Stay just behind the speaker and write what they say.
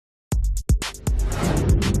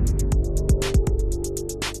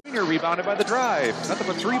rebounded by the drive. Nothing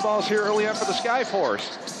but 3 balls here early on for the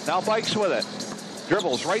Skyforce. Now Bikes with it.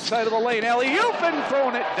 Dribbles right side of the lane. Alley-oop and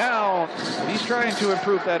throwing it down. He's trying to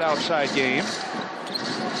improve that outside game.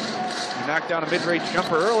 He knocked down a mid-range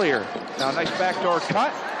jumper earlier. Now a nice backdoor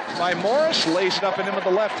cut by Morris. Lays it up and in with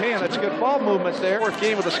the left hand. That's good ball movement there. 4th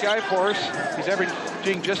game with the Skyforce. He's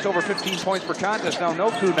averaging just over 15 points per contest. Now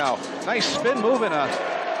Nnoko now. Nice spin move and a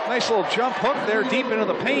nice little jump hook there deep into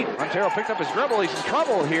the paint. Montero picked up his dribble. He's in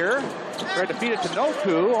trouble here. Tried to feed it to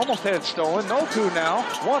Nnoko. Almost had it stolen. Nnoko now.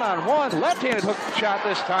 One-on-one. Left-handed hook shot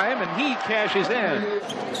this time, and he cashes in.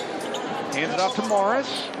 Hands it off to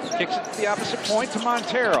Morris. Kicks it to the opposite point to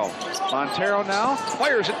Montero. Montero now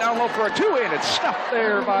fires it down low for a 2-handed. Stuffed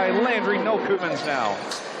there by Landry Nnoko now.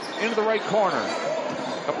 Into the right corner.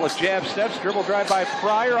 Couple of jab steps, dribble drive by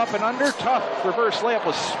Pryor, up and under, tough reverse layup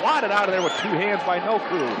was swatted out of there with 2 hands by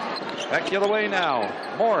Nnoko. Back the other way now,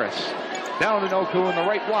 Morris down to Nnoko in the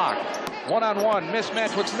right block. One-on-one,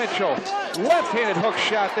 mismatch with Mitchell. Left-handed hook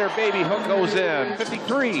shot there, baby hook goes in.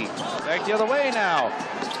 53, back the other way now.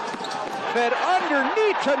 Fed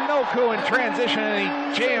underneath to Nnoko in transition, and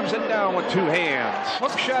he jams it down with 2 hands.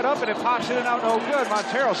 Hook shot up and it pops in and out, no good.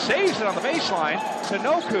 Montero saves it on the baseline to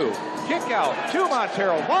Nnoko. Kick out to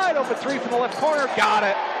Montero, wide open 3 from the left corner, got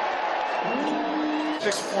it.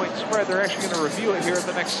 6-point spread, they're actually going to review it here at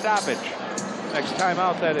the next stoppage. Next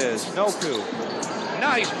timeout, that is. Nnoko,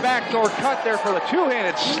 nice backdoor cut there for the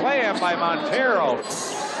 2-handed slam by Montero.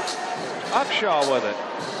 Upshaw with it,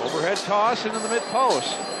 overhead toss into the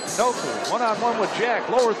mid-post. Nnoko, one-on-one with Jack,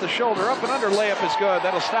 lowers the shoulder, up and under layup is good.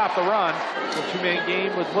 That'll stop the run. The 2-man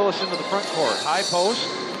game with Willis into the front court. High post,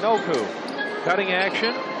 Nnoko, cutting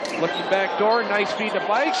action. Looking back door, nice feed to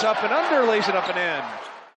Bikes, up and under, lays it up and in.